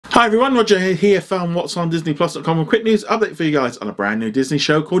Hi everyone, Roger here from What's on DisneyPlus.com with a quick news update for you guys on a brand new Disney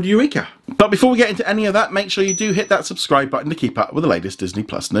show called Eureka. But before we get into any of that, make sure you do hit that subscribe button to keep up with the latest Disney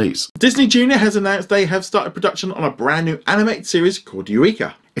Plus news. Disney Junior has announced they have started production on a brand new animated series called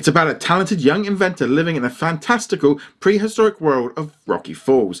Eureka. It's about a talented young inventor living in a fantastical prehistoric world of Rocky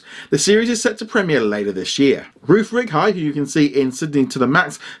Falls. The series is set to premiere later this year. Ruth Righai, who you can see in Sydney to the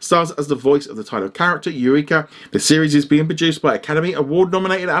Max, stars as the voice of the title character, Eureka. The series is being produced by Academy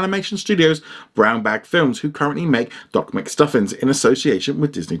Award-nominated animation studios Brown Bag Films, who currently make Doc McStuffins in association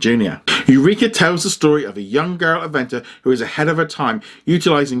with Disney Junior. Eureka tells the story of a young girl inventor who is ahead of her time,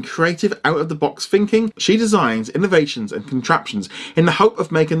 utilising creative out-of-the-box thinking. She designs innovations and contraptions in the hope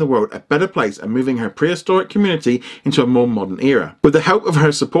of making the world a better place and moving her prehistoric community into a more modern era. With the help of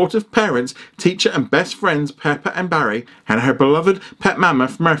her supportive parents, teacher and best friends Pepper and Barry, and her beloved pet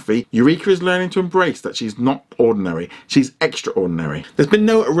mammoth Murphy, Eureka is learning to embrace that she's not ordinary, she's extraordinary. There's been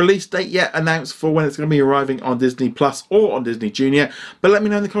no release date yet announced for when it's going to be arriving on Disney Plus or on Disney Junior, but let me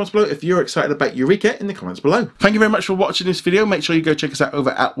know in the comments below if you're excited about Eureka in the comments below. Thank you very much for watching this video. Make sure you go check us out over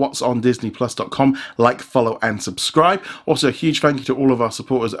at whatsondisneyplus.com. Like, follow and subscribe. Also a huge thank you to all of our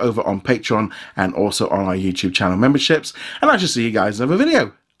supporters over on Patreon and also on our YouTube channel memberships, and I shall see you guys in another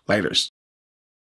video. Laters.